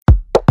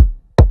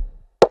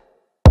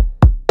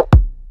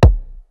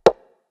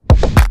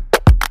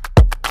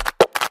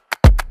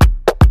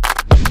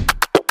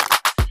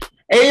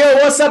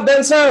What's up,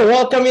 dancer?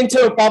 Welcome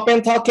into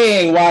Popin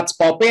Talking. What's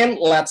Popin?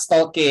 Let's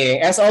Talking.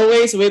 As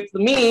always, with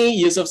me,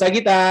 Yusuf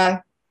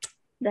Sagita.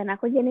 Dan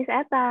aku Jenis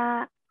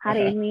Eta.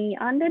 Hari ini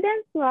on the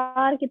dance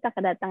floor kita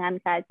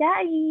kedatangan Kak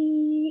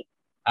Cai.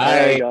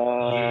 Hai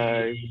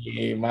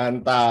guys.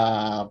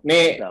 Mantap.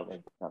 Nih,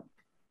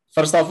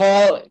 first of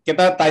all,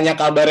 kita tanya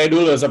kabarnya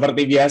dulu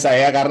seperti biasa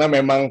ya, karena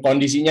memang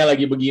kondisinya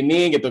lagi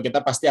begini gitu.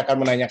 Kita pasti akan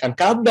menanyakan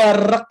kabar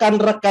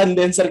rekan-rekan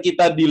dancer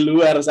kita di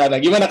luar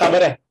sana. Gimana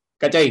kabarnya,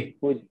 Kak Cai?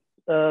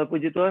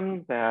 Puji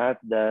Tuhan sehat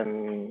dan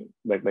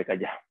baik-baik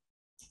aja.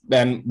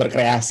 Dan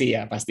berkreasi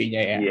ya pastinya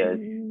ya.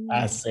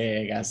 Yes.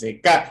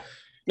 Asik. Kak,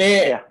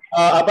 nih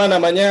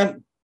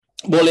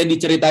boleh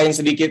diceritain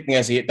sedikit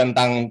nggak sih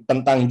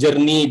tentang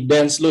journey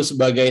dance lu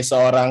sebagai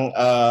seorang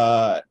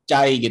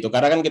Cai gitu?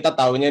 Karena kan kita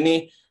taunya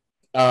nih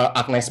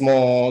Agnes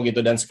Mo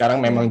gitu, dan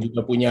sekarang memang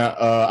juga punya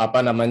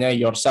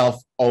yourself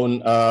own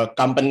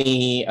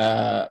company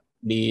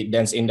di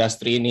dance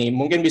industry ini.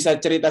 Mungkin bisa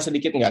cerita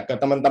sedikit nggak ke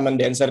teman-teman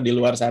dancer di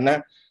luar sana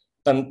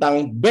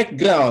tentang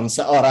background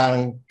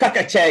seorang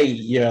Kakak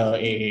Cai?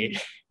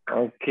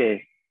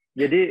 Oke.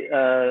 Jadi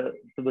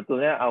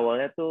sebetulnya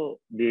awalnya tuh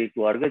di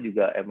keluarga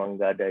juga emang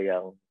nggak ada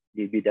yang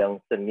di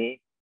bidang seni,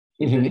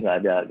 itu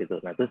nggak ada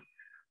gitu. Nah terus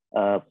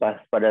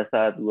pas pada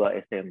saat gua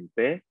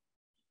SMP,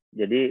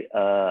 jadi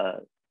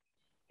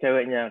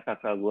ceweknya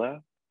kakak gua,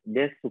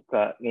 dia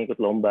suka ngikut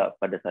lomba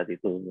pada saat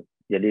itu.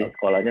 Jadi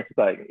sekolahnya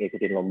suka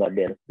ngikutin lomba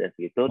dance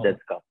gitu, dance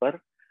cover.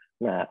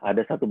 Nah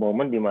ada satu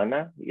momen di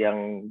mana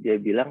yang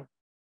dia bilang,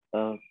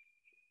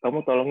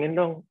 kamu tolongin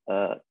dong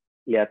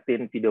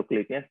liatin video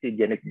klipnya si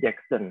Janet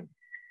Jackson.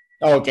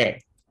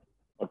 Oke.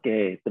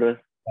 Terus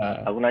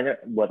aku nanya,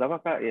 buat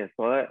apa Kak? Ya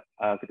soalnya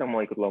kita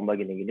mau ikut lomba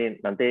gini-gini,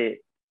 nanti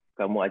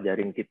kamu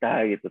ajarin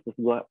kita gitu. Terus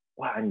gua,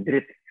 wah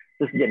anjrit,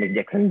 terus Janet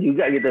Jackson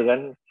juga gitu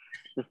kan.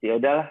 Terus ya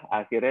udahlah,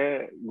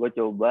 akhirnya gue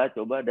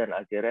coba dan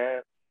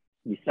akhirnya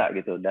bisa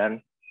gitu. Dan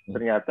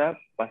ternyata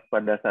pas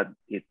pada saat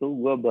itu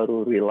gue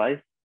baru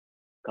realize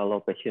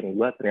kalau passion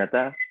gue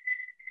ternyata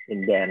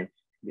in dance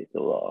gitu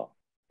loh.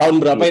 Tahun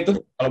berapa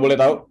itu kalau boleh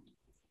tahu?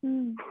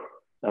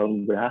 Tahun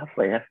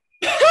berapa ya?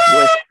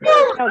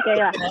 Oke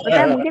lah.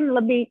 Oke, mungkin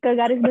lebih ke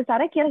garis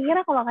besarnya,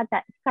 kira-kira kalau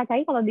Kak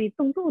Cai kalau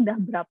dihitung tuh udah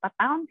berapa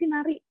tahun sih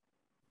nari?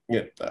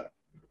 Gitu.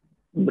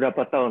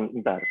 Berapa tahun?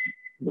 Ntar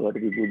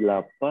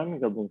 2008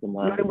 gabung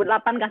kemarin.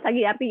 2008 Kak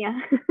Sagi artinya.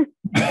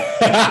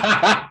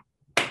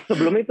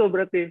 Sebelum itu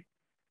berarti.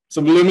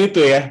 Sebelum itu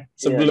ya?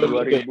 Sebelum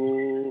ya,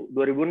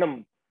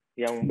 2006.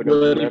 Yang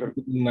benar-benar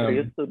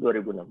serius tuh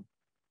 2006.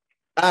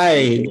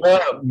 Gue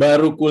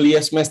baru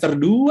kuliah semester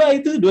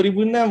 2 itu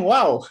 2006.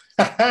 Wow.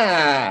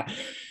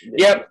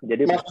 Ya,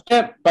 jadi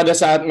maksudnya pada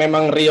saat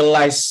memang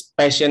realize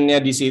passionnya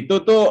di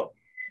situ tuh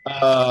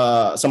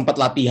sempat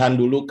latihan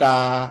dulu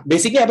kah?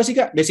 Basicnya apa sih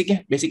Kak?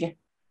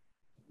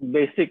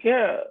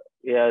 Basicnya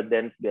ya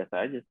dance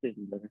biasa aja sih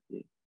sebenarnya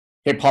sih.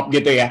 Hip hop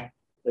gitu ya?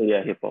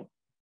 Iya, hip hop.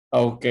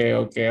 Oke.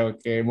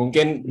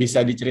 Mungkin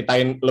bisa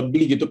diceritain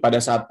lebih gitu pada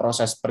saat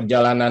proses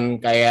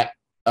perjalanan kayak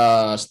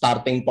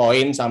starting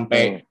point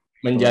sampai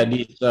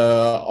menjadi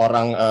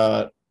seorang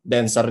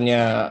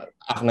dancernya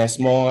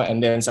Agnes Mo, and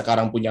then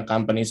sekarang punya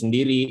company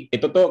sendiri.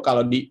 Itu tuh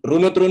kalau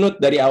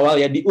dirunut-runut dari awal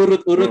ya,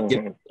 diurut-urut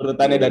gitu.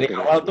 Urutannya dari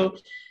awal tuh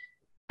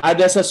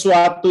ada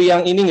sesuatu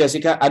yang ini nggak sih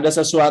Kak?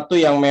 Ada sesuatu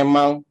yang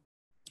memang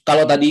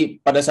kalau tadi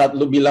pada saat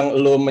lu bilang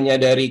lu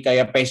menyadari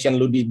kayak passion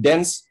lu di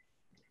dance,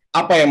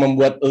 apa yang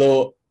membuat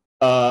lu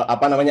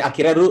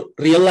akhirnya lu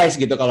realize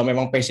gitu kalau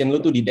memang passion lu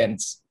tuh di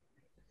dance?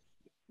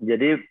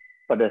 Jadi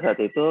pada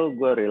saat itu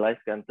gue realize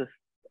kan, terus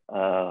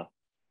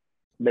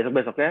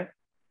besok-besoknya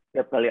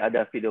tiap kali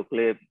ada video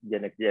klip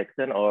Janet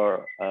Jackson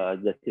or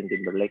Justin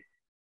Timberlake,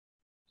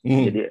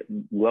 jadi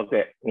gue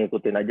kayak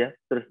ngikutin aja,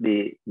 terus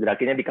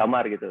digerakinnya di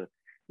kamar gitu.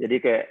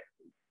 Jadi kayak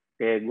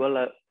gue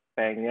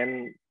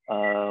pengen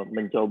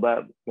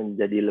mencoba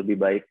menjadi lebih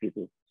baik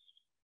gitu.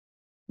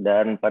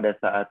 Dan pada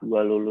saat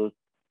gue lulus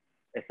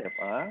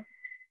SMA,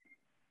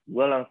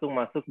 gue langsung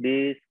masuk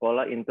di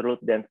sekolah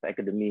Interlude Dance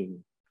Academy.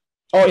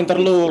 Oh,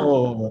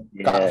 Interlude.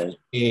 Yes.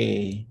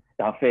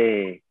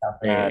 Cafe.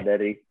 Nah,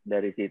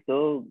 dari situ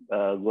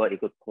gue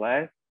ikut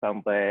kelas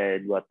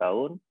sampai 2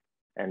 tahun,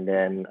 and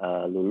then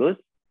lulus.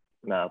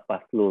 Nah, pas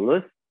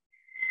lulus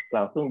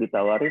langsung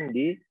ditawarin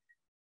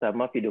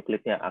sama video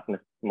klipnya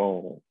Agnes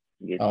Mo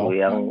gitu,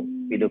 yang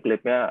video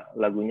klipnya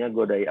lagunya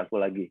Godai Aku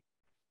Lagi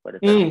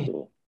pada saat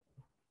itu.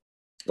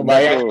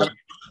 Kebayang.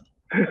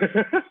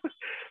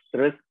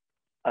 Terus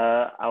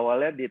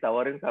awalnya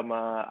ditawarin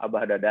sama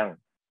Abah Dadang.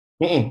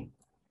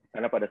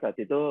 Karena pada saat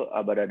itu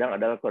Abah Dadang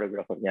adalah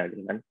koreografernya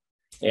gitu kan.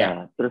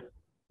 Nah, terus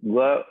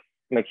gue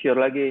make sure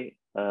lagi,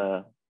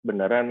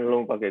 beneran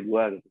lu pakai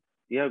gue gitu.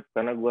 Iya,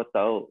 karena gue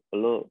tahu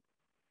lu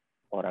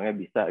orangnya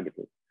bisa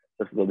gitu.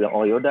 Terus gue bilang,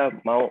 oh yaudah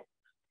mau,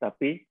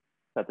 tapi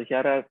satu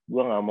syarat,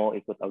 gue nggak mau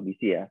ikut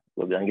audisi ya.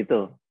 Gue bilang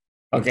gitu.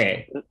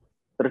 Oke.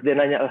 Terus dia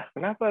nanya, lah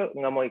kenapa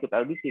nggak mau ikut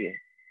audisi ya?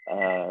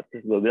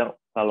 Terus gue bilang,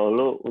 kalau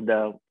lu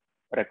udah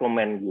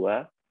rekomen gue,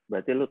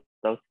 berarti lu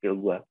tahu skill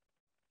gue,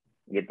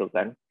 gitu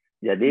kan.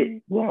 Jadi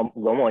gue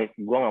nggak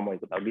mau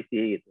ikut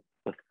audisi gitu.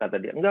 Terus kata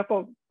dia, enggak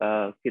kok,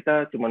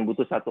 kita cuma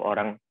butuh 1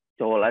 orang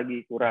cowok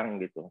lagi kurang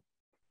gitu.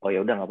 Oh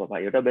ya udah nggak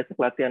apa-apa, ya udah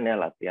besok latihan ya,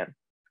 latihan.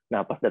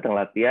 Nah pas datang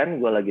latihan,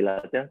 gue lagi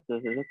latihan,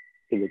 terus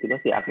tiba-tiba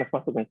si Agnes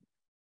masuk nih.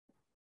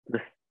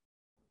 Terus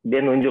dia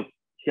nunjuk,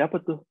 siapa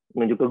tuh?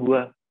 Nunjuk ke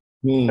gue.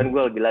 Kan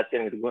gue lagi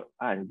latihan gitu, gue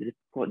anjir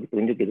kok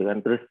ditunjuk gitu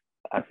kan. Terus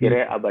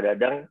akhirnya Abah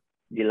Dadang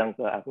bilang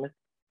ke Agnes,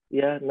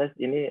 ya Nes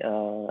ini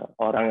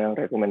orang yang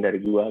rekomend dari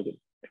gue gitu.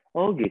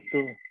 Oh gitu,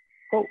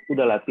 kok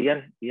udah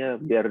latihan? Ya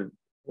biar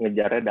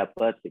ngejarnya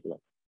dapat gitu.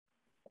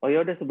 Oh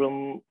ya udah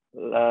sebelum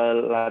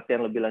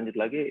latihan lebih lanjut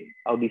lagi,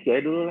 audisi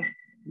aja dulu lah.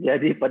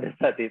 Jadi pada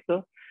saat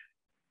itu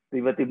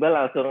tiba-tiba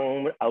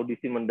langsung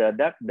audisi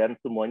mendadak dan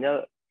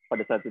semuanya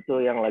pada saat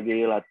itu yang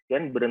lagi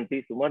latihan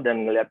berhenti semua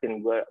dan ngeliatin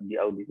gue di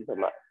audisi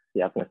sama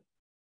si Agnes.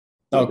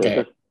 Oke.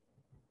 Terus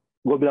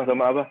gue bilang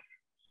sama Abah,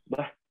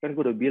 Bah kan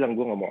gue udah bilang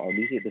gue nggak mau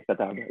audisi. Terus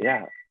kata Abah,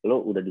 ya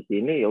lo udah di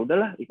sini ya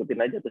udahlah ikutin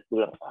aja. Terus gue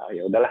bilang,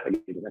 ya udahlah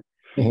gitu kan.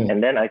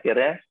 And then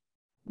akhirnya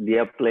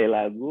dia play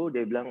lagu,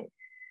 dia bilang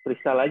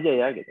freestyle aja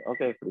ya gitu.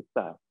 Oke,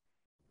 freestyle.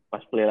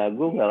 Pas play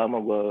lagu nggak lama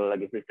gue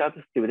lagi freestyle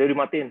terus tiba-tiba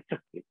dimatiin.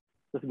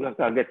 Terus gue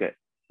kaget kayak,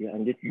 ya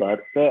anjir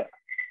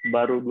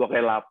baru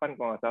 2x8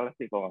 kalau nggak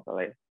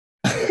salah ya.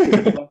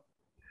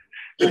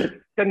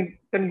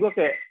 kan gue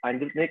kayak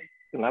anjir nih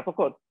kenapa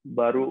kok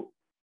baru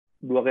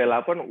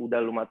 2x8 udah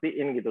lu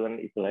matiin gitu kan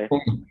istilahnya.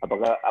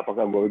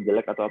 Apakah gue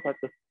jelek atau apa?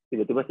 Terus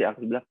tiba-tiba si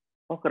Agus bilang,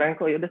 oh keren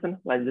kok, ya udah sana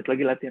lanjut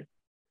lagi latihan.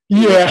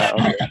 Iya.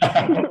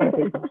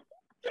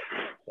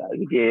 Nah,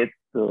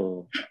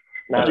 gitu.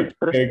 Nah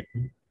terus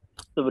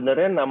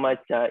sebenarnya nama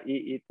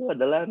Cai itu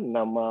adalah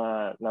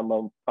nama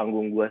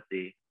panggung gua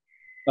sih.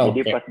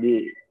 Jadi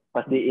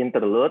pas di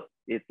interlude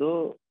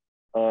itu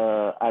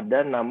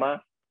ada nama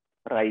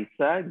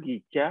Raisa,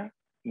 Gica,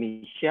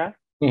 Misha,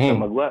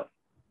 sama gua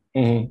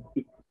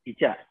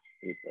Ica.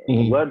 Gitu.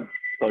 Gua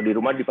kalau di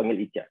rumah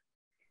dipanggil Ica.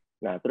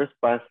 Nah terus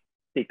pas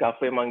si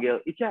kafe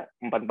manggil Ica,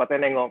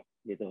 4-4-nya nengok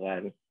gitu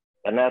kan.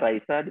 Karena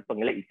Raisa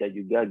dipanggilnya Ica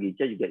juga,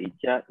 Gica juga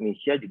Ica,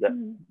 Misha juga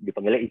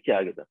dipanggilnya Ica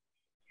gitu.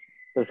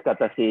 Terus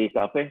kata si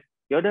kafe,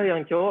 yaudah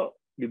yang cowok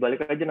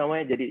dibalik aja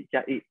namanya jadi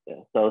Cai.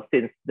 So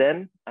since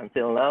then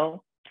until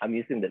now I'm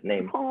using that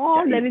name.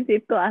 Oh, Cai. Dari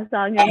situ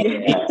asalnya.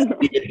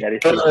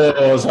 Dari situ.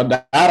 Oh,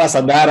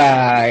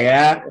 saudara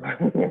ya.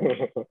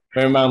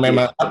 Memang.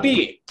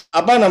 Tapi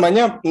apa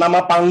namanya,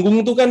 nama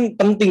panggung tuh kan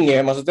penting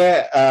ya.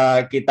 Maksudnya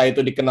kita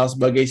itu dikenal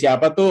sebagai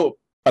siapa tuh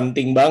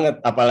penting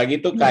banget. Apalagi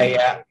tuh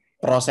kayak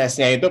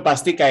prosesnya itu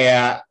pasti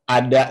kayak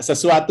ada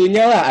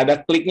sesuatunya lah,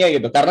 ada kliknya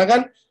gitu. Karena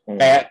kan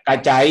kayak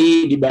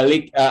Kacai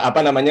dibalik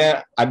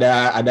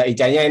ada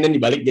Icanya ini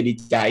dibalik jadi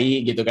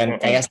Cai gitu kan.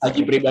 Kayak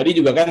Sagi pribadi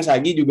juga kan,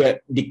 Sagi juga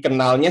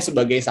dikenalnya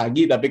sebagai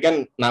Sagi tapi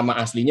kan nama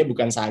aslinya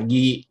bukan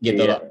Sagi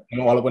gitu loh.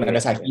 Walaupun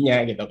ada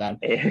Saginya gitu kan.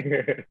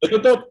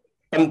 Itu tuh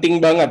penting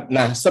banget.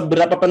 Nah,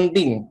 seberapa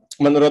penting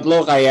menurut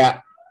lo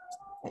kayak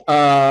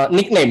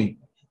nickname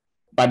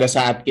pada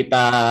saat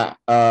kita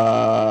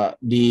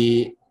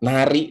di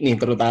nari nih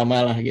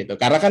terutama lah gitu.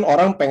 Karena kan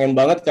orang pengen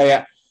banget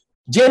kayak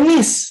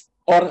Jenis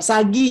or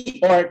Sagi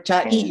or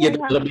Cai gitu,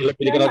 lebih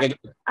dikenal kayak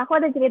gitu. Aku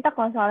ada cerita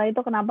kalau soal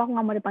itu, kenapa aku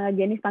nggak mau dipanggil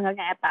Jenis,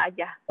 panggilnya Eta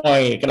aja. Oh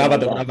iya, kenapa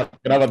tuh?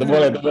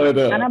 Boleh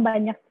tuh.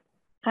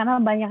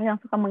 Karena banyak yang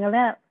suka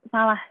manggilnya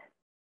salah.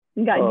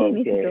 Enggak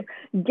Jenis itu.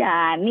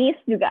 Janis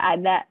juga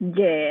ada,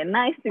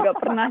 Jenis juga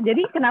pernah.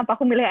 Jadi kenapa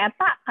aku milih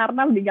Eta?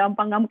 Karena lebih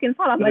gampang, nggak mungkin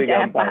salah baca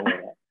Eta.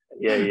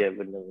 Iya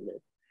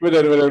benar.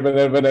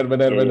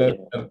 Benar.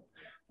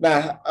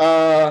 Nah,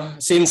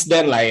 since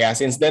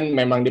then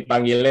memang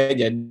dipanggilnya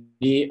jadi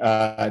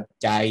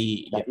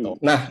Cai gitu.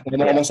 Nah,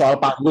 ngomong-ngomong soal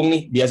panggung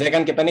nih, biasanya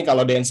kan kita nih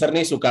kalau dancer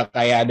nih suka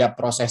kayak ada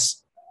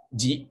proses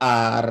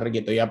GR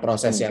gitu ya,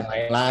 proses yang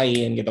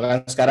lain-lain gitu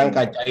kan. Sekarang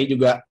Kak Cai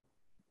juga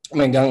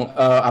megang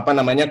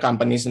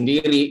company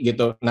sendiri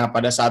gitu. Nah,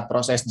 pada saat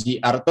proses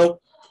GR tuh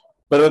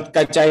menurut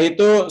Kak Cai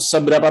itu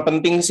seberapa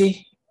penting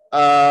sih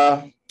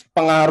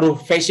pengaruh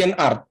fashion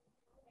art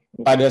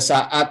pada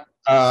saat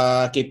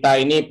kita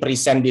ini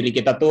present diri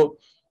kita tuh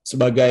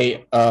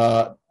sebagai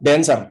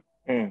dancer,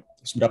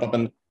 seberapa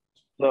penting?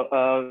 So,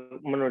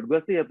 menurut gue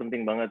sih ya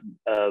penting banget,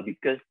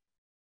 because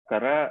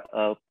karena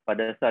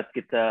pada saat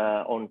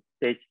kita on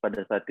stage,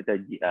 pada saat kita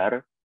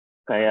GR,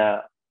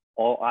 kayak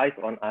all eyes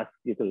on us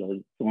gitu loh.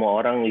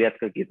 Semua orang lihat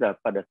ke kita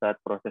pada saat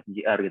proses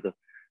GR gitu.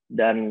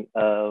 Dan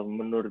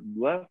menurut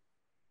gue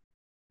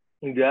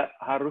nggak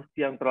harus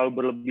yang terlalu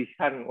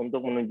berlebihan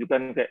untuk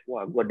menunjukkan kayak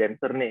wah gue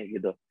dancer nih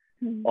gitu.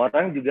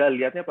 Orang juga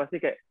lihatnya pasti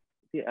kayak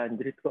si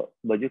anjrit kok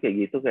baju kayak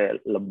gitu,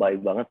 kayak lebay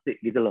banget sih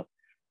gitu loh.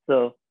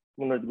 So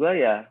menurut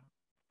gue ya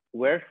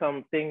wear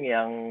something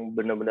yang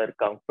benar-benar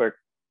comfort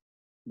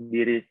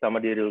diri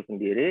sama diri lu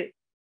sendiri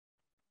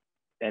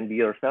and be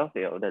yourself,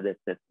 ya udah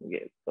that's it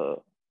gitu.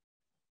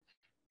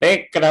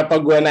 Kenapa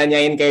gue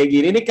nanyain kayak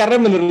gini nih,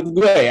 karena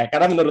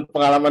menurut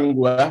pengalaman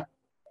gue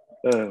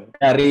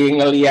dari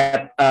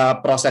ngelihat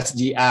proses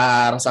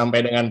GR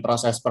sampai dengan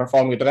proses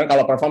perform gitu kan.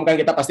 Kalau perform kan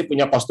kita pasti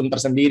punya kostum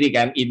tersendiri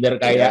kan, either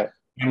kayak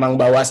memang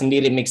bawa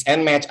sendiri mix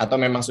and match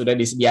atau memang sudah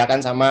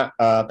disediakan sama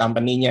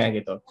company-nya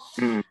gitu.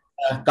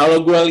 Kalau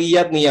gue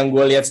lihat nih, yang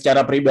gue lihat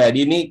secara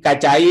pribadi nih,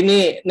 Kacai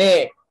nih,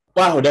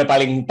 wah udah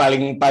paling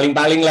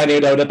lah nih,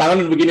 udah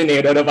tangan begini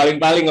nih, udah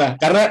paling lah.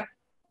 Karena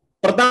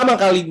pertama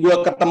kali gue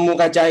ketemu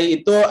Kacai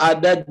itu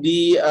ada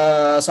di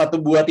satu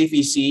buah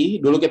TVC.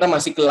 Dulu kita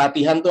masih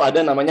kelatihan tuh,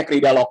 ada namanya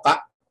Krida Loka.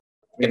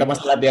 Kita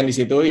masih latihan di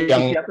situ.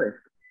 Yang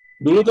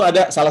dulu tuh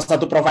ada salah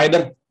satu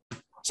provider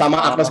sama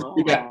Agnes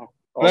juga.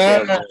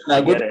 Nah,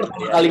 gue tuh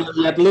pertama kali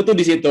lihat lu tuh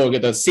di situ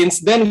gitu.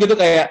 Since then gitu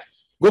kayak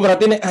gue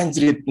berarti nih,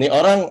 anjrit nih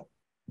orang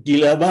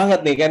gila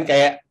banget nih kan,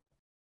 kayak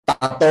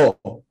tato.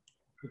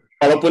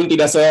 Walaupun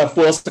tidak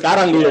se-full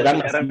sekarang dulu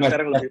kan,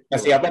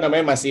 masih apa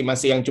namanya,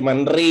 masih yang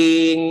cuman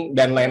ring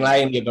dan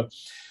lain-lain gitu.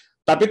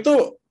 Tapi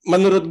tuh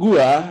menurut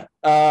gua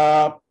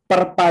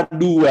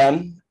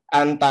perpaduan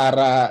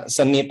antara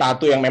seni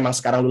tato yang memang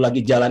sekarang lu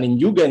lagi jalanin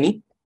juga nih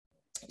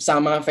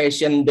sama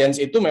fashion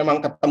dance itu memang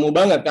ketemu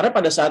banget. Karena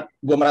pada saat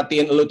gua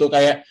merhatiin lu tuh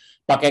kayak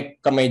pakai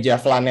kemeja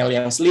flanel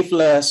yang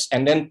sleeveless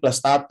and then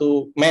plus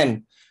tato,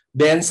 man,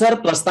 dancer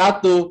plus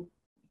tato,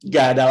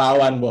 gak ada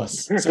lawan,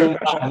 bos.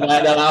 Sumpah, gak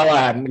ada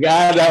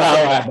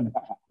lawan.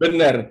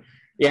 Bener.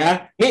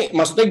 Ya, nih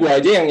maksudnya gue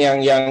aja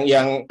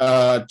yang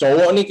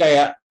cowok nih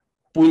kayak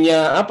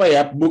punya apa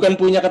ya? Bukan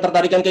punya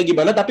ketertarikan kayak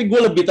gimana, tapi gue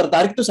lebih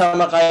tertarik tuh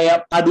sama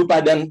kayak padu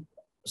padan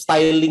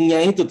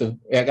stylingnya itu tuh,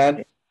 ya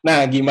kan?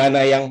 Nah,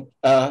 gimana yang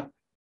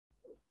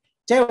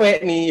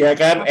cewek nih, ya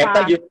kan?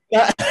 Eta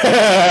juga,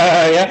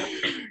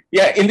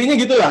 ya intinya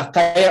gitulah,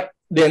 kayak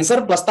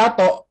dancer plus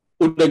tato.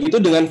 Udah gitu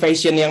dengan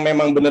fashion yang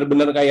memang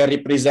bener-bener kayak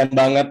represent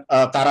banget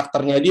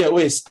karakternya dia,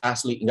 wis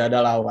asli nggak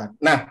ada lawan.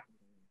 Nah,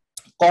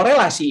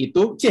 korelasi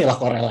itu, celah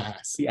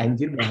korelasi,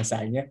 anjir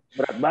bahasanya.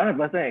 Berat banget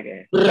bahasanya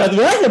kayak. Berat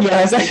banget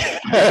bahasanya.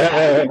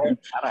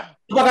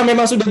 Apakah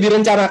memang sudah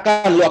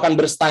direncanakan lu akan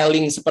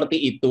berstyling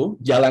seperti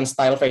itu, jalan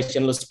style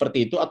fashion lu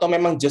seperti itu, atau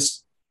memang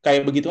just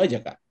kayak begitu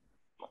aja, Kak?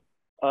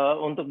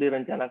 Untuk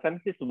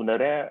direncanakan sih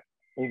sebenarnya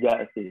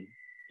enggak sih.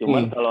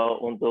 Cuman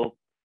kalau untuk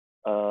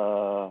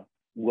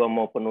gue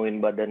mau penuhin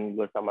badan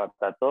gue sama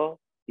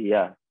tato,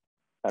 iya.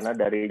 Karena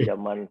dari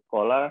zaman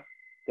sekolah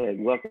kayak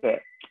gue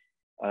kayak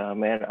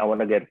man, I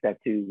wanna get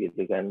tattoo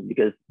gitu kan,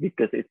 because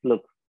it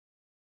looks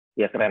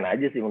ya keren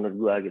aja sih menurut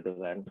gue gitu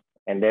kan.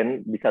 And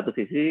then di satu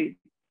sisi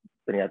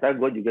ternyata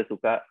gue juga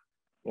suka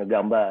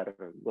ngegambar,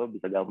 gue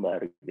bisa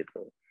gambar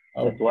gitu.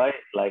 That's why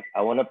like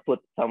I wanna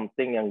put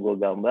something yang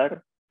gue gambar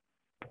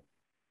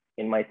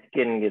in my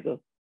skin gitu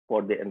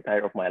for the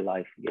entire of my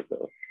life gitu.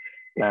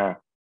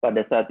 Nah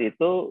pada saat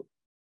itu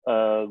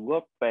gue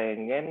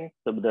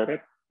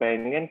sebenarnya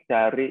pengen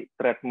cari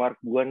trademark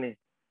gue nih.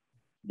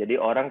 Jadi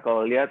orang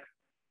kalau lihat,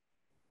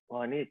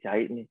 wah ini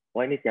Cai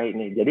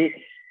nih. Jadi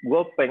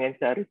gue pengen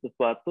cari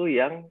sesuatu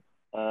yang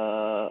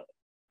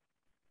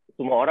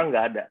semua orang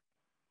nggak ada.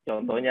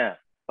 Contohnya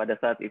pada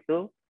saat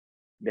itu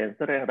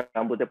dancer yang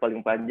rambutnya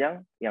paling panjang,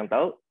 yang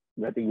tahu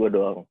berarti gue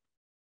doang.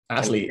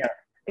 Asli.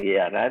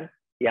 Iya kan.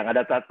 Yang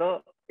ada tato,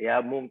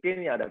 ya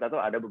mungkin yang ada tato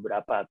ada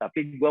beberapa.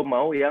 Tapi gue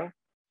mau yang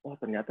oh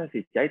ternyata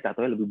si Cai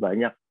tatonya lebih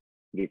banyak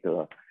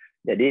gitu.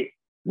 Jadi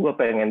gue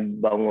pengen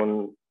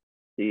bangun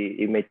si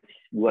image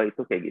gue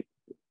itu kayak gitu.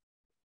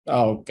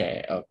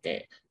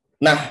 Oke.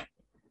 Nah,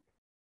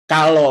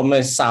 kalau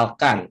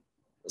misalkan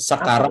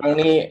sekarang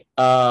nih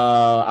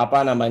apa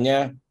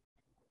namanya,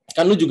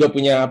 kan lu juga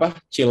punya apa,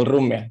 chill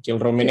room ya.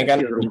 Chill room ini kan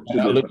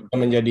lu juga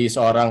menjadi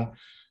seorang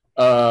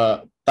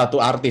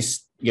tattoo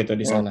artist gitu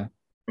di sana.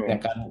 Ya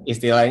kan,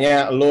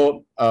 istilahnya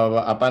lu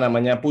apa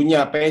namanya,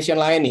 punya passion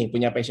lain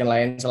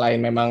selain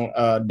memang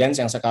dance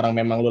yang sekarang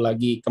memang lu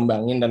lagi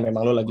kembangin dan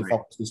memang lu lagi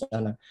fokus di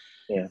sana.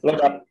 Lu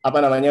apa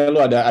namanya,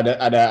 lu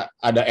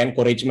ada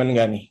encouragement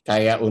nggak nih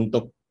kayak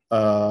untuk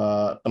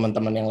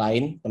teman-teman yang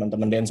lain,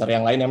 teman-teman dancer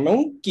yang lain yang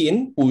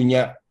mungkin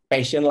punya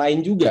passion lain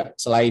juga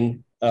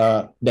selain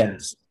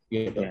dance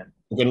gitu.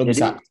 Mungkin lu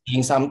bisa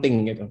doing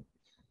something gitu.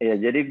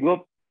 Iya, jadi gue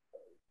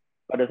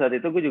pada saat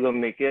itu gue juga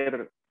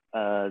mikir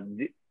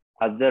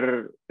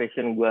other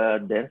passion gue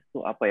dance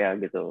tuh apa ya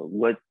gitu.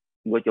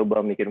 Gue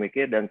coba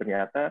mikir-mikir dan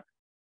ternyata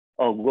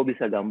gue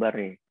bisa gambar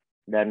nih.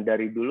 Dan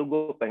dari dulu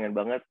gue pengen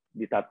banget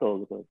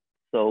ditato gitu.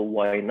 So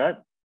why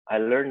not?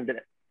 I learned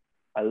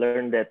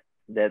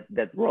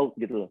that road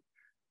gitu loh.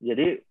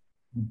 Jadi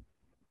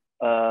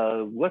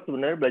gue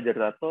sebenarnya belajar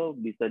tato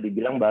bisa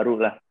dibilang baru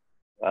lah,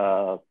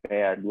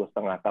 kayak 2,5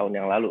 tahun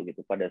yang lalu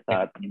gitu. Pada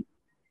saat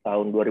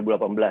tahun 2018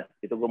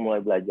 itu gue mulai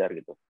belajar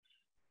gitu.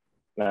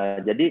 Nah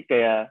jadi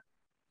kayak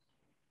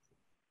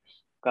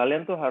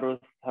kalian tuh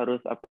harus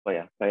apa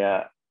ya,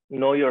 kayak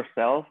know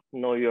yourself,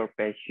 know your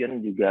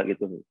passion juga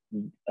gitu.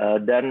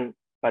 Dan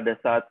pada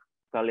saat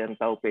kalian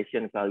tahu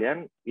passion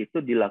kalian, itu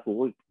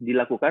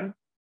dilakukan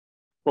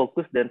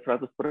fokus dan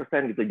 100%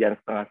 gitu, jangan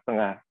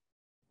setengah-setengah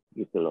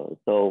gitu loh.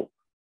 So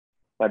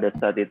pada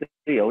saat itu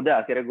ya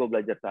udah akhirnya gue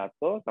belajar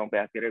tato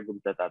sampai akhirnya gue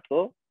bisa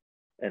tato.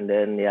 And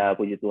then ya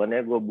puji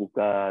Tuhannya gue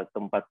buka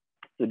tempat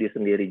studi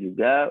sendiri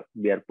juga,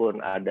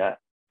 biarpun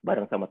ada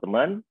bareng sama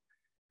teman,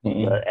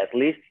 but at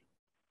least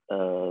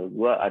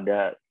gue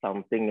ada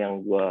something yang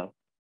gue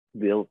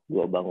build,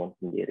 gue bangun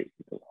sendiri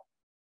gitu.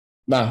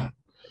 Nah,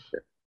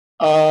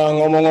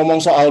 Ngomong-ngomong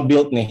soal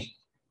build nih,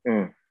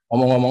 Hmm.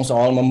 ngomong-ngomong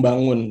soal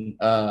membangun,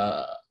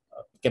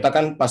 kita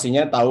kan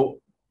pastinya tahu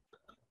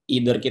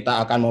either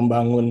kita akan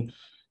membangun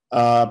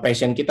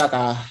passion kita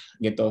kah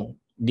gitu.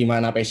 Di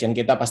mana passion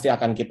kita pasti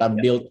akan kita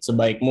build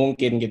sebaik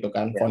mungkin gitu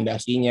kan,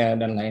 fondasinya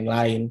dan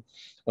lain-lain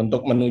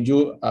untuk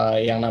menuju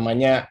yang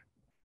namanya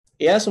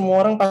ya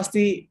semua orang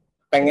pasti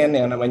pengen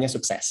yang namanya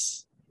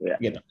sukses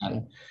gitu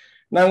kan.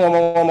 Nah,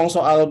 ngomong-ngomong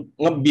soal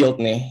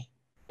nge-build nih,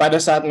 pada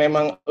saat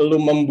memang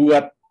lu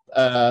membuat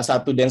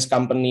satu dance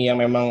company yang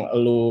memang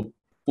lu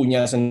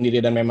punya sendiri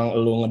dan memang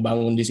lu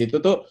ngebangun di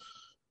situ tuh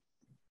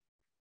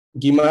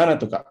gimana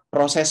tuh Kak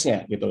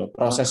prosesnya gitu loh,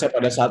 prosesnya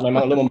pada saat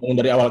memang lu membangun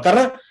dari awal,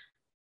 karena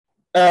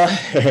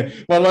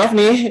mohon maaf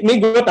nih,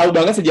 ini gue tahu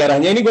banget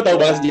sejarahnya,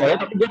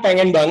 tapi gue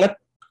pengen banget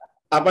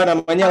apa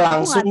namanya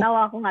langsung.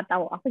 Aku nggak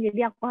tahu.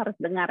 Jadi aku harus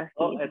dengar sih.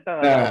 Oh, Eta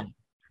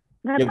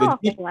nggak gitu. tahu,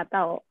 aku nggak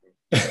tahu.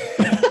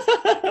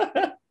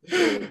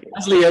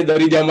 Asli ya,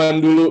 dari zaman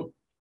dulu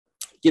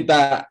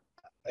kita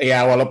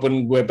ya,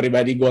 walaupun gue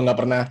pribadi gue nggak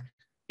pernah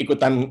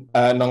ikutan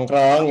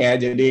nongkrong ya,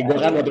 jadi gue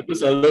kan waktu itu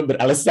selalu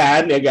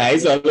beralasan ya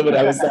guys,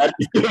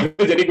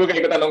 jadi gue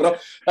kayak ikutan nongkrong,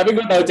 tapi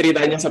gue tahu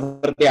ceritanya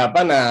seperti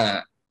apa.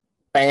 Nah,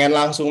 pengen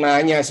langsung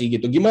nanya sih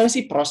gitu, gimana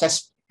sih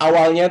proses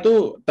awalnya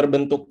tuh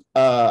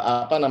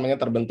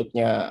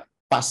terbentuknya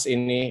PAS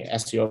ini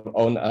as your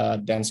own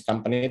dance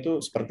company itu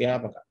seperti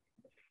apa Kak?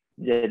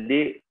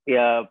 Jadi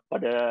ya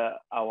pada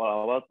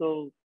awal-awal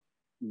tuh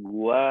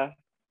gua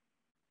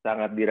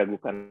sangat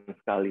diragukan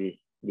sekali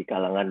di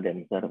kalangan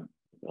dancer.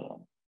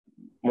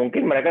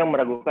 Mungkin mereka yang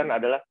meragukan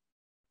adalah,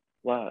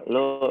 wah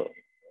lo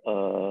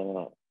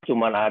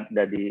cuman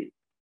ada di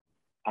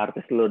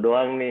artis lo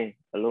doang nih,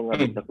 lo nggak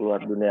bisa keluar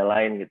dunia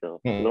lain gitu,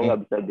 lo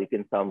nggak bisa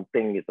bikin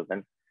something gitu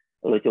kan,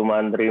 lo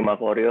cuma terima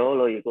koreo,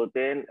 lo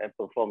ikutin,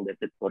 perform,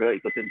 that's it, koreo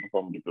ikutin,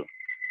 perform gitu.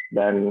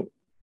 Dan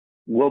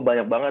gue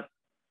banyak banget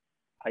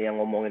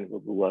yang ngomongin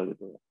ke gue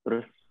gitu.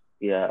 Terus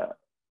ya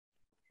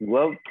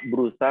gue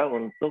berusaha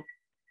untuk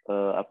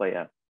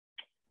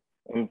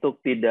untuk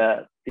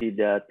tidak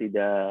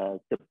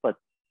cepat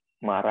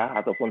marah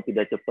ataupun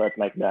tidak cepat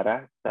naik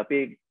darah,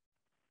 tapi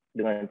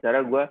dengan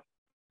cara gue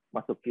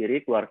masuk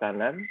kiri, keluar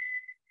kanan,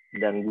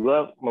 dan gue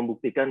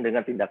membuktikan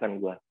dengan tindakan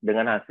gue,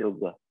 dengan hasil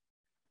gue,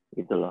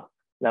 gitu loh.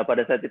 Nah,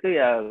 pada saat itu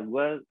ya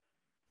gue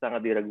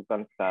sangat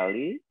diragukan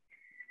sekali,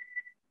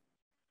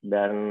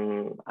 dan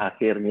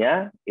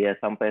akhirnya ya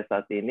sampai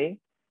saat ini,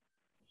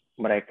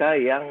 mereka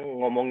yang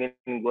ngomongin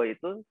gue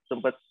itu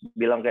sempat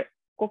bilang kayak,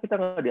 kok kita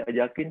nggak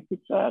diajakin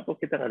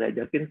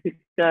sih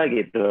Kak,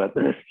 gitu.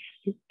 Terus,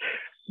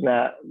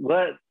 nah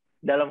gue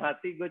dalam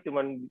hati gue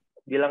cuman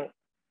bilang,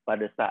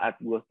 pada saat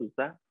gue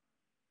susah,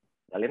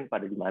 kalian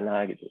pada di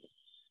mana gitu.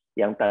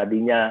 Yang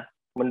tadinya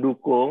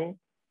mendukung,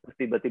 terus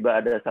tiba-tiba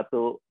ada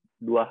 1-2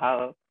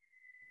 hal,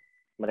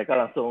 mereka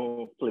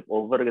langsung flip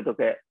over gitu,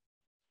 kayak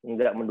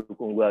nggak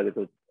mendukung gue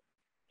gitu.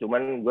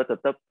 Cuman gue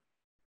tetap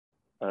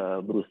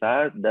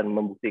berusaha dan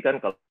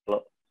membuktikan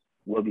kalau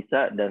gue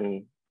bisa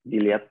dan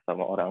dilihat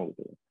sama orang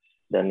gitu.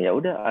 Dan ya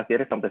udah,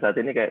 akhirnya sampai saat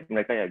ini kayak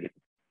mereka ya gitu,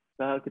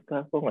 Kak,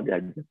 kita kok nggak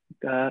diajak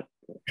Kak.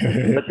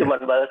 Gue cuman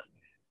balas,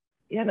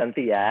 ya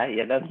nanti ya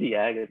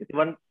gitu.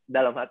 Cuman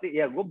dalam hati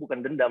ya gue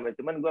bukan dendam ya,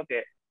 cuman gue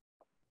kayak,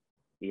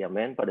 iya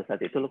men, pada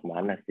saat itu lu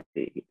kemana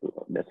sih gitu.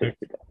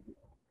 Gitu.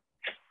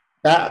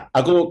 Kak,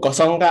 aku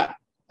kosong Kak,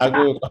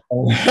 aku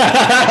kosong.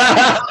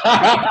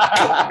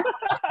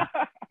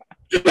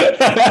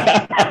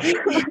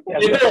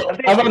 Itu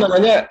apa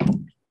namanya?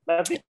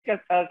 Nanti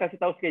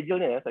kasih tahu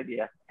schedule-nya ya tadi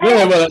ya.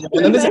 Iya boleh.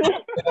 Nanti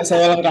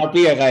saya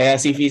lengkapi ya kayak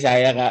CV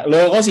saya Kak.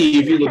 Lo kok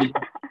CV jadi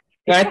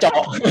ngaco.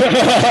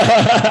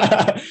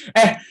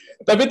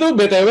 Tapi tuh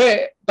BTW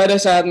pada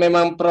saat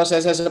memang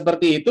prosesnya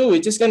seperti itu,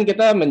 which is kan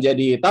kita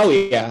menjadi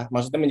tahu ya,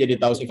 maksudnya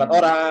menjadi tahu sifat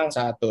orang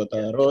satu,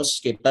 terus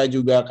kita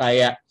juga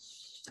kayak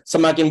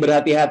semakin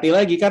berhati-hati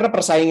lagi karena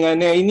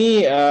persaingannya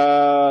ini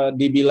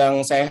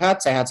dibilang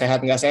sehat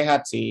nggak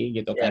sehat sih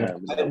gitu kan.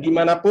 Ya,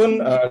 dimanapun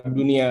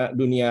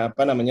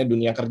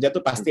dunia kerja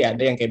tuh pasti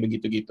ada yang kayak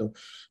begitu-gitu.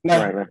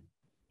 Nah,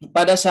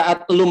 pada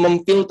saat lu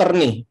memfilter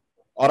nih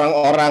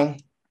orang-orang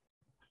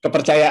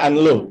kepercayaan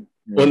lu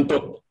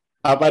untuk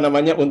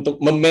untuk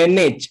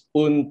memanage,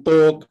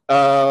 untuk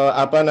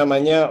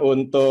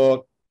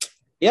untuk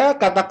ya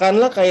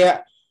katakanlah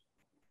kayak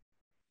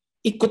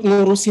ikut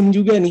ngurusin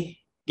juga nih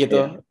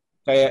gitu.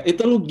 Kayak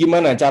itu lu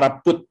gimana cara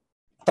put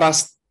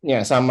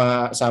trust-nya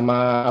sama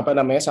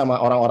sama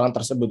orang-orang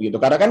tersebut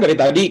gitu. Karena kan dari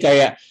tadi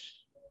kayak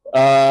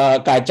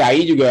Kak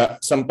Cai juga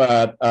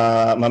sempat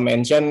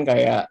mention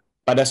kayak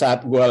pada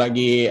saat gue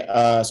lagi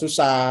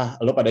susah,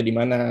 lo pada di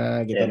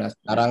mana gitu. Nah,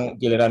 sekarang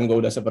giliran gue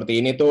udah seperti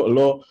ini tuh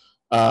lo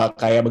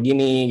kayak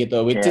begini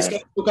gitu. Which is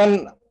itu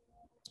kan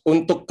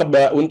untuk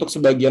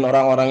sebagian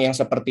orang-orang yang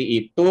seperti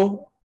itu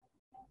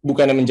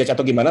bukannya menjudge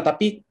atau gimana,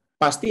 tapi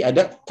pasti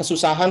ada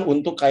kesusahan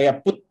untuk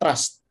kayak put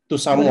trust to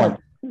someone.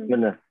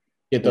 Benar.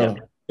 Gitu. Ya.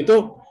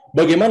 Itu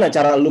bagaimana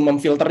cara lu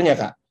memfilternya,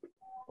 Kak?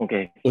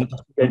 Oke.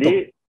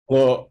 Jadi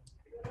lo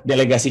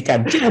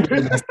delegasikan.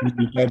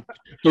 Delegasikan.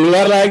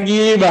 Keluar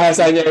lagi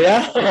bahasanya ya.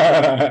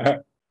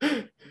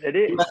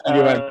 Jadi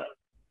Gimana?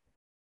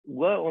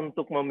 gue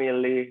untuk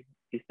memilih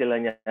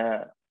istilahnya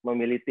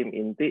memilih tim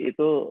inti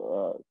itu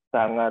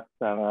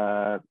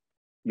sangat-sangat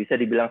bisa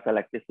dibilang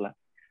selektif lah.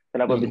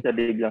 Kenapa bisa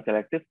dibilang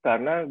selektif?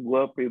 Karena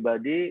gue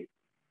pribadi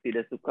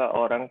tidak suka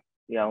orang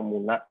yang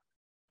munak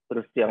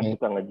terus yang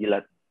suka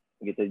ngejilat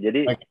gitu.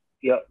 Jadi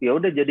ya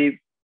udah jadi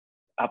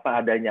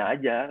apa adanya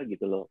aja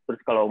gitu loh. Terus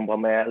kalau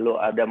umpamanya lo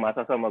ada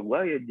masalah sama gue,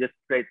 ya just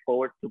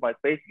straightforward to my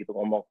face gitu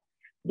ngomong.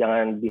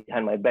 Jangan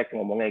behind my back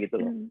ngomongnya gitu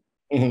loh.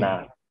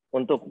 Nah,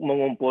 untuk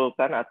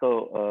mengumpulkan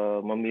atau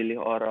memilih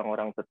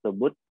orang-orang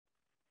tersebut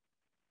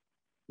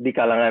di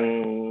kalangan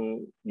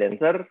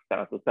dancer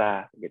sangat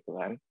susah gitu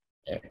kan.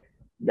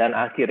 Dan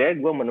akhirnya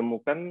gue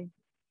menemukan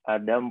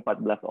ada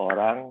 14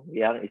 orang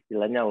yang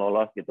istilahnya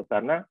lolos gitu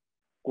karena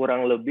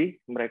kurang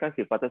lebih mereka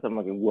sifatnya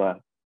sama kayak gue.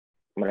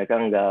 Mereka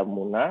nggak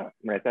muna,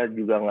 mereka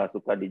juga nggak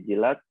suka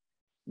dijilat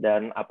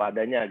dan apa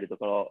adanya gitu.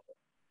 Kalau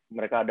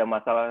mereka ada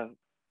masalah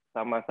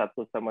sama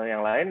satu sama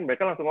yang lain,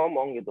 mereka langsung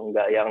ngomong gitu,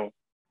 nggak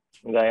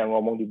yang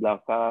ngomong di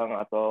belakang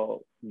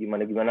atau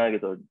gimana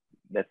gitu.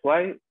 That's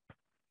why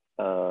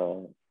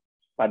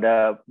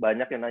pada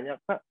banyak yang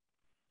nanya, Kak,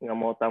 nggak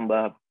mau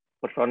tambah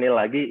personil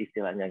lagi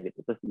istilahnya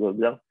gitu. Terus gue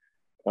bilang,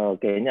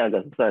 kayaknya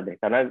agak susah deh,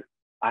 karena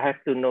I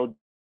have to know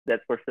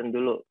that person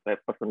dulu,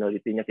 kayak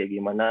personality-nya kayak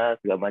gimana,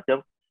 segala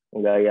macam.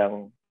 Nggak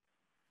yang,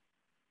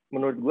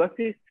 menurut gue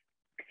sih,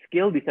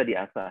 skill bisa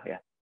diasah ya,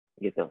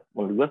 gitu.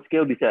 Menurut gue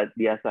skill bisa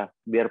diasah.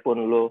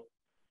 Biarpun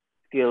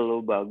skill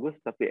lo bagus,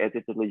 tapi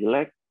attitude lo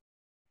jelek,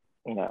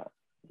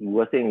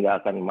 gue sih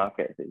nggak akan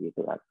make sih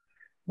gitu kan.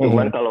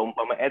 Cuman kalau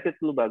umpama attitude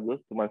lu bagus,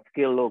 cuman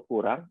skill lu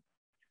kurang,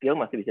 skill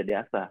masih bisa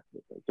diasah.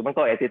 Gitu. Cuman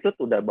kalau attitude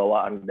udah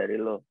bawaan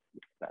dari lo.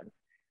 Gitu kan.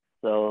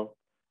 So,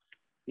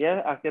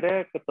 ya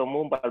akhirnya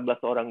ketemu 14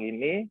 orang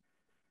ini,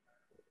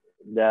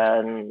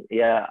 dan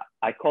ya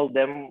I call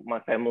them my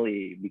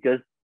family,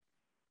 because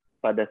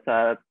pada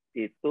saat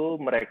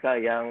itu mereka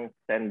yang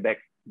stand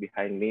back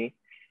behind me,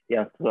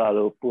 yang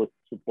selalu put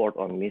support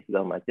on me,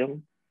 segala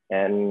macam,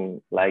 and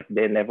like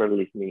they never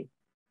leave me.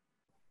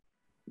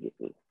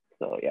 Gitu.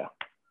 So, yeah.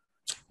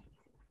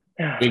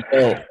 We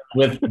go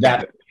with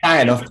that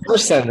kind of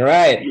person,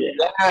 right?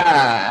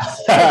 Yeah.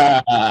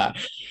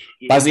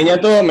 Pastinya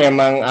tuh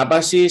memang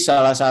apa sih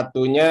salah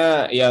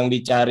satunya yang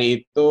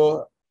dicari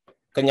itu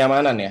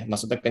kenyamanan ya,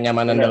 maksudnya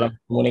kenyamanan dalam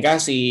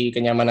komunikasi,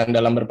 kenyamanan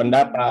dalam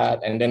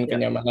berpendapat, and then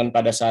kenyamanan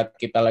pada saat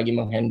kita lagi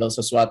menghandle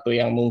sesuatu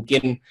yang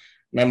mungkin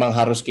memang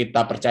harus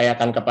kita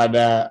percayakan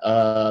kepada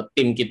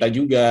tim kita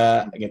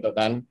juga, gitu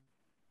kan.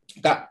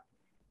 Kak,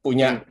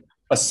 punya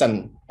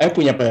pesan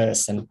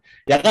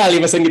ya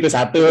kali pesan gitu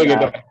satu gitu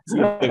kan.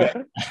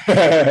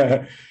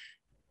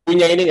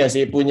 Punya ini nggak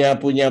sih punya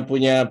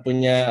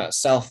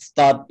self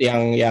thought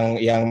yang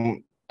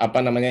apa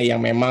namanya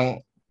yang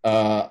memang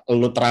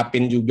lu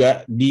terapin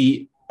juga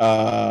di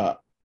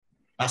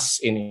pas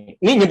ini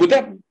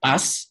nyebutnya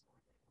pas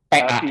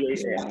PA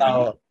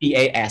atau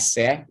PAS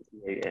ya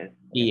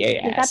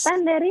PAS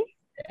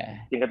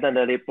singkatan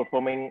dari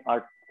Performing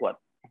Art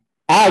Squad.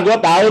 Gue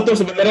tahu tuh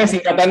sebenarnya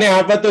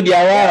singkatannya apa tuh di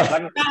awal. Ya,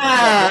 kan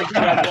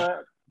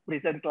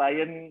present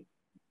klien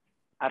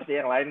arti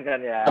yang lain kan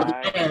ya.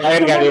 Yang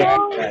lain kan ya.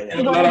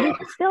 Boleh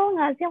detail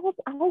nggak sih?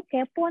 Aku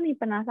kepo nih,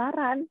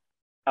 penasaran.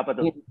 Apa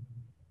tuh?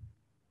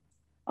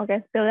 Oke,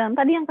 still yang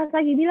tadi yang Kak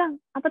lagi bilang.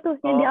 Apa tuh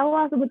yang di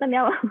awal, sebutan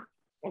di awal?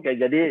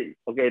 Jadi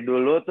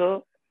dulu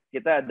tuh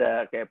kita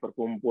ada kayak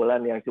perkumpulan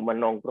yang cuma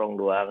nongkrong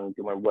doang,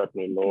 cuma buat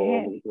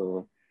minum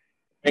gitu.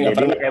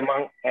 Jadi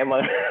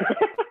emang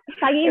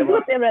lagi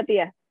ikut ya berarti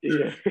ya?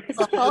 Iya.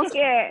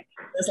 Oke.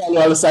 Saya selalu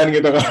alasan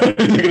gitu kan.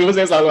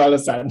 Saya selalu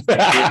alasan.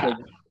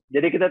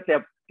 Jadi kita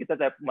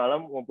tiap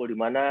malam ngumpul di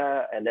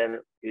mana, and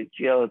then you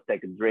chill,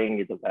 take a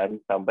drink gitu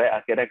kan. Sampai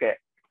akhirnya kayak,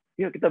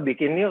 yuk kita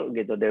bikin yuk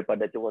gitu,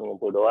 daripada cuma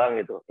ngumpul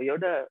doang gitu. Ya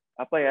udah,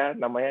 apa ya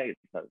namanya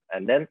gitu.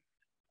 And then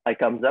I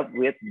comes up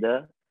with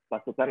the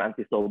pasukan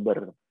anti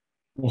sober.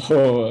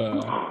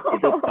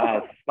 Itu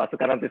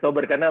pasukan anti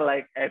sober, karena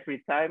like every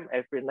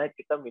night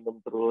kita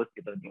minum terus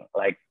gitu,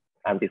 like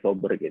anti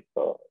sober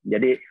gitu.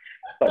 Jadi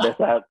pada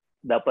saat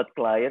dapat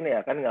klien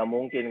ya kan nggak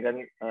mungkin kan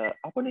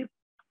apa nih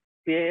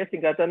PAS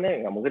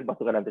singkatannya, nggak mungkin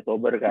pasukan anti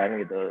sober kan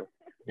gitu.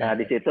 Nah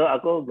di situ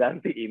aku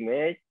ganti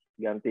image,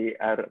 ganti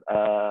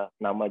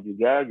nama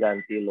juga,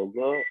 ganti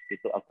logo,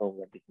 itu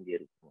aku ganti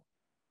sendiri.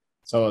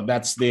 So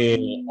that's the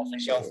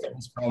official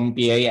things from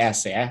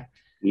PAS ya.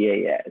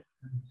 Yes,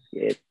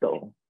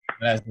 gitu.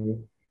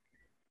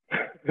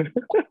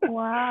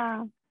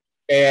 Wow.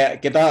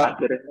 Kayak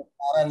kita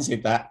penasaran sih,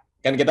 Tak.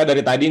 Kan kita dari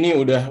tadi nih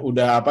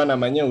udah apa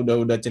namanya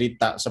udah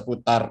cerita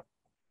seputar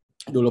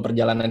dulu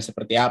perjalanan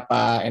seperti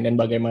apa, and then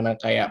bagaimana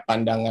kayak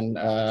pandangan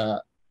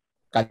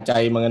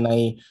Kacai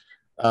mengenai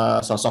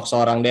sosok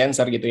seorang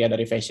dancer gitu ya,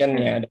 dari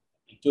fashionnya, dari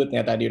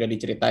attitude-nya tadi udah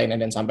diceritain,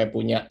 and then sampai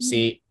punya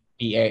si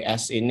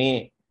PAS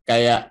ini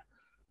kayak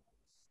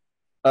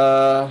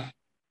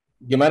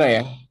gimana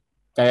ya?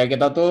 Kayak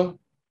kita tuh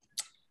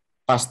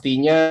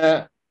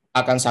pastinya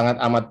akan sangat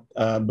amat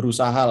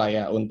berusaha lah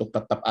ya untuk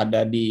tetap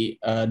ada di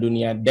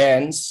dunia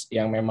dance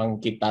yang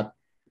memang kita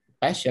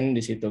passion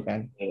di situ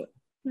kan.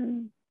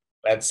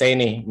 Let's say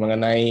nih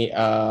mengenai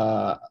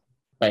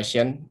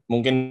passion,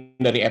 mungkin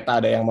dari Eta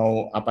ada yang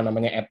mau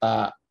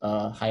Eta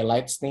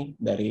highlights nih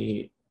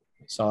dari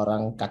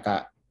seorang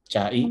kakak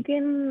Cai.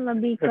 Mungkin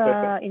lebih ke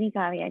ini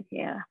kali aja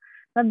ya.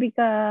 Lebih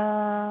ke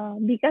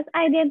because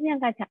I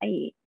dance-nya Kak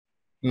Cai.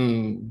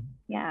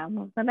 Ya,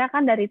 maksudnya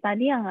kan dari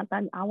tadi yang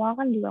awal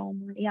kan juga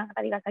ngomong yang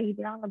tadi Kak Cai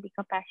bilang lebih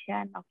ke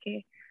passion,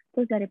 oke.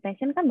 Terus dari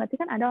passion kan berarti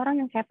kan ada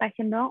orang yang kayak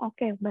passion doang,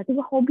 oke. Berarti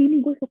gue hobi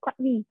nih, gue suka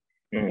nih,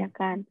 ya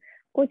kan.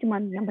 Gue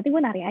cuman yang penting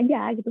gue nari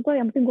aja gitu, gue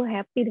yang penting gue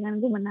happy dengan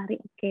gue menari,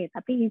 oke.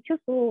 Tapi you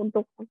choose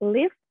untuk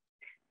live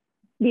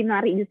di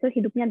nari, justru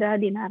hidupnya adalah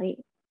di nari.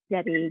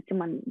 Jadi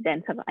cuman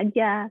dancer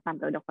aja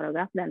sampai udah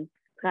koreograf dan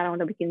sekarang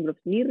udah bikin grup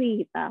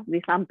sendiri, kita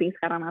di samping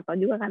sekarang atau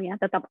juga kan ya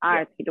tetap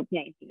art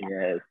hidupnya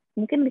intinya.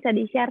 Mungkin bisa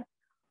di-share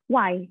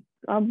why?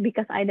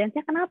 Because I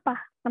dance-nya kenapa?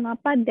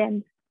 Kenapa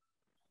dance?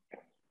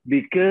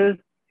 Because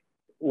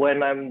when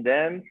I'm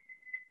dance,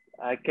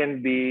 I can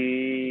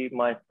be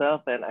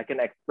myself and I can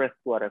express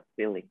what I'm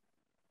feeling.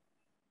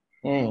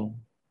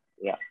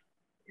 Ya,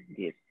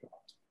 gitu.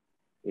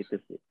 Itu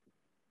sih.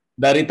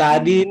 Dari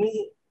tadi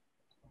ini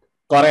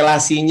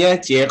korelasinya,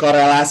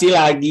 korelasi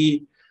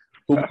lagi.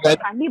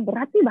 Tadi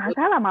berat sih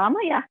bahasa lama-lama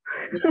ya.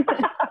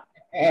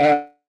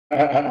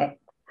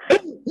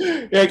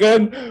 Ya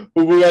kan,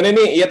 hubungannya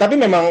nih, ya tapi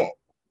memang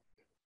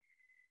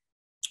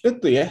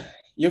itu ya,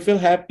 you feel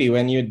happy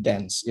when you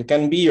dance. You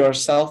can be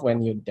yourself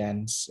when you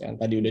dance. Yang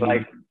tadi udah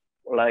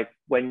like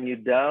when you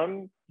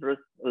down, terus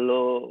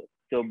lo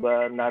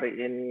coba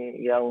nariin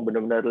yang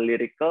benar-benar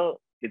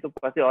lyrical, itu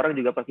pasti orang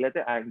juga pas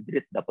lihatnya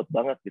anjrit dapet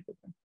banget gitu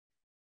kan.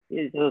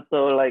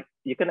 So like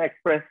you can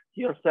express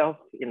yourself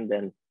in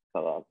dance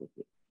kalau aku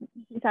sih.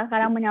 Bisa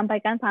sekarang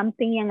menyampaikan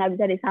something yang nggak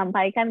bisa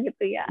disampaikan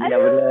gitu ya. Iya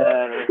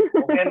benar.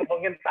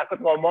 Mungkin takut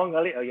ngomong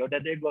kali. Oh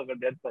yaudah deh gue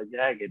ngedance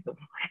aja gitu.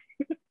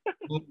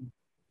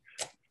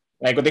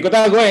 Nah ikut-ikut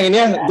lah gue yang ini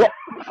ya. Gue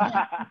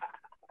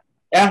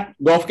ya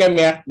go off cam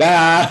ya.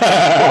 Dah.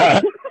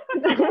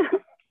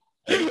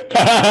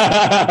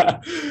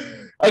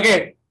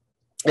 Oke.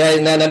 Ya,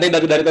 nah nanti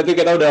dari tadi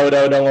kita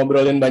udah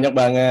ngobrolin banyak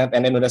banget,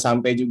 and then udah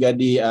sampai juga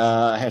di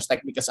hashtag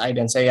because I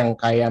dance yang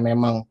kayak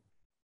memang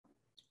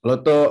lo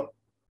tuh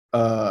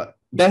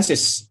dance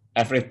is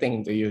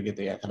everything to you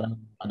gitu ya, karena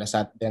pada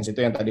saat dance itu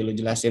yang tadi lo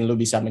jelasin, lo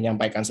bisa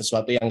menyampaikan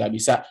sesuatu yang nggak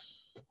bisa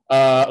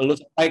lo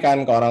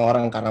sampaikan ke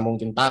orang-orang karena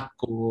mungkin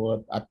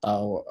takut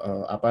atau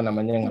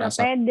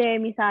ngerasa pede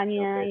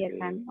misalnya, ya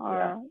kan,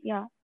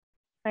 ya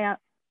kayak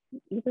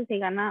gitu sih,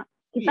 karena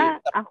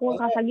aku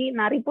lagi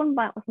nari pun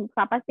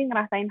pasti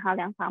ngerasain hal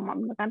yang sama,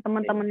 kan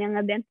teman-teman yang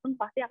ngedance pun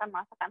pasti akan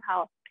merasakan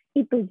hal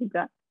itu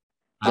juga.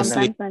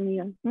 Asli.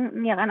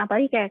 Ya kan,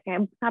 apalagi kayak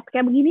saat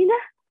kayak begini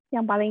dah,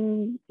 yang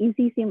paling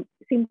easy,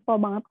 simple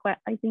banget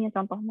kayak isinya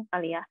contohnya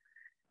kali ya.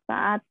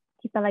 Saat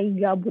kita lagi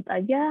gabut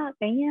aja,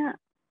 kayaknya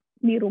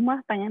di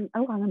rumah pengen,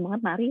 aku kangen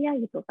banget nari ya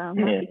gitu, kan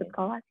ikut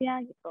kelas ya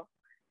gitu.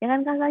 Ya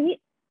kan Kak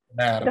lagi?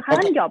 Udah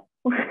kangen job.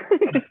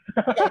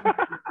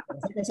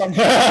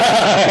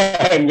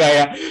 Enggak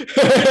ya.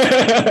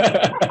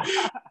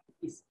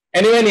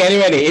 Anyway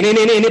nih,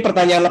 ini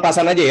pertanyaan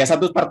lepasan aja ya.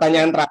 Satu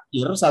pertanyaan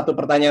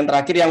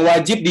terakhir yang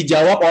wajib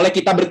dijawab oleh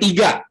kita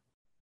bertiga.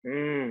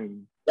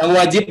 Yang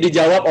wajib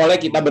dijawab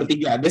oleh kita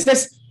bertiga.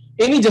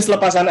 Ini just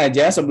lepasan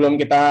aja sebelum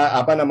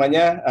kita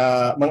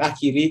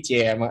mengakhiri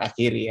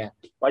ya.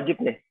 Wajib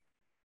nih.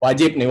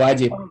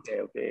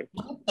 Okay.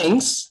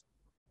 Things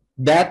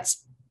that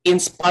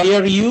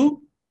inspire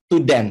you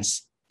to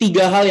dance. 3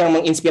 hal yang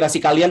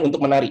menginspirasi kalian untuk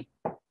menari.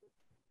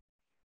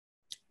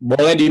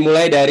 Boleh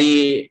dimulai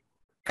dari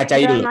Kak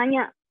Cai dulu.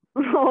 Nanya.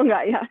 Oh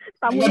enggak ya.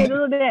 Tamunya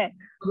dulu deh.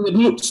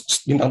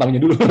 Bintang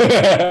tamunya dulu.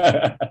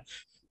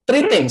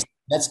 3 things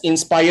that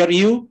inspire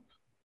you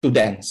to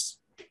dance.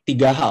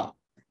 3 hal.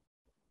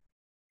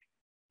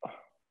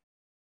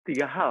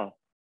 3 hal.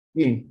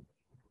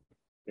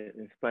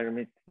 Inspire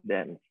me to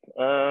dance.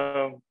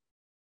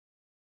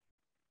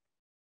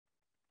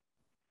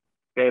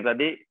 Kayak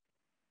tadi,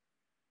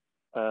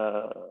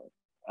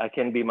 I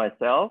can be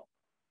myself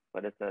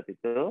pada saat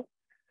itu.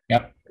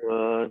 Yep.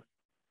 Terus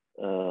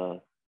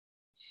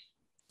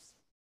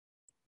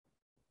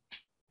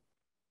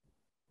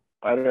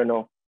I don't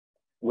know.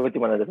 Gue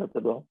cuma ada satu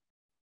doang.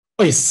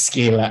 Wih,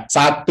 gila.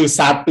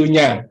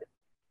 Satu-satunya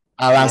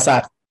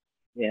alasan.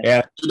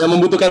 Ya, sudah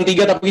membutuhkan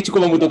 3 tapi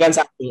cukup membutuhkan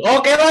 1.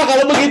 Oke lah,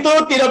 kalau begitu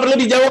tidak perlu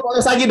dijawab oleh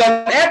Sagi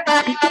dan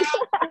Eta.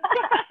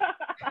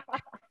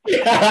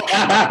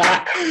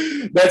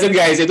 That's it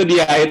guys, itu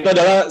dia. Itu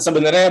adalah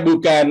sebenarnya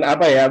bukan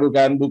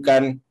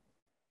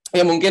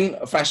ya mungkin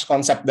fresh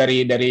konsep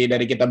dari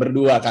kita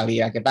berdua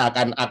kali ya. Kita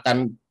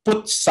akan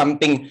put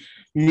something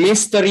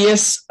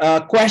mysterious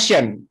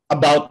question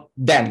about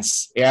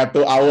dance ya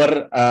to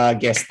our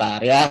guest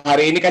star ya.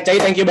 Hari ini Kak Cai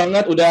thank you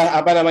banget udah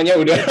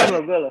udah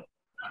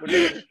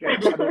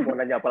Gue mau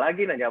nanya apa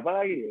lagi.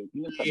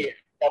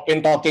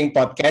 Open Talking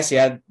Podcast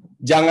ya.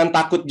 Jangan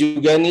takut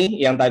juga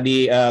nih yang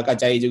tadi Kak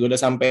Cai juga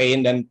udah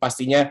sampein, dan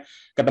pastinya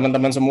ke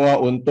teman-teman semua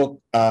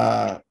untuk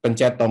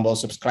pencet tombol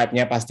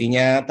subscribe-nya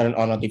pastinya, turn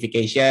on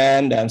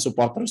notification, dan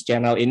support terus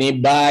channel ini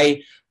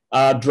by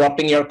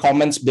dropping your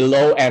comments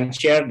below and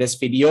share this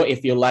video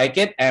if you like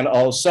it, and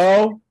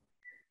also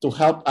to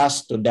help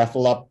us to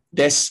develop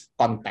this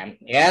content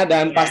ya.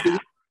 Dan pastinya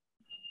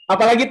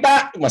apalagi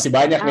tak masih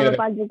banyak nih.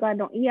 Lupa juga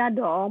dong. Iya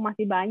dong,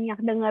 masih banyak.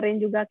 Dengerin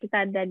juga,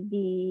 kita ada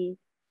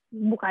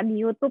buka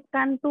di YouTube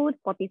kan tuh,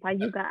 Spotify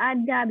juga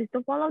ada. Habis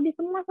itu follow di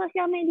semua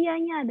sosial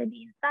medianya, ada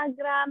di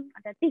Instagram,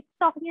 ada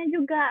TikToknya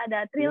juga,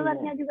 ada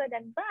Thrillernya juga,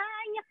 dan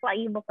banyak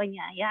lagi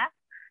pokoknya ya.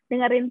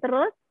 Dengerin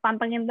terus,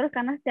 pantengin terus,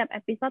 karena setiap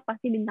episode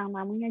pasti bintang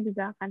tamunya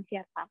juga akan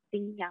share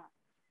something yang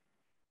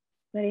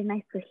very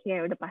nice to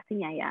share, udah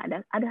pastinya ya.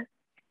 Ada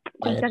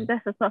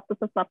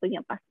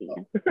sesuatunya pastinya.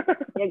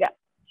 Ya gak?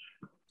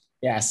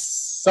 Yes.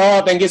 So,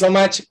 thank you so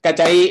much Kak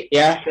Cai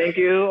ya. Thank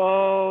you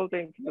all,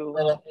 thank you.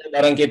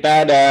 Bareng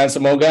kita, dan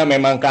semoga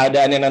memang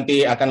keadaannya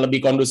nanti akan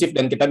lebih kondusif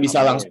dan kita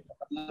bisa langsung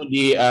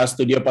di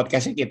studio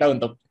podcast kita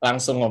untuk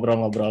langsung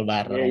ngobrol-ngobrol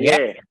bareng ya.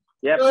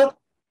 Yep.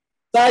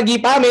 Sagi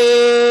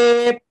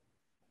pamit.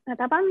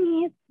 Kata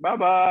pamit.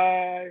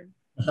 Bye-bye.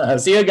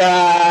 See you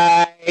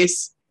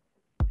guys.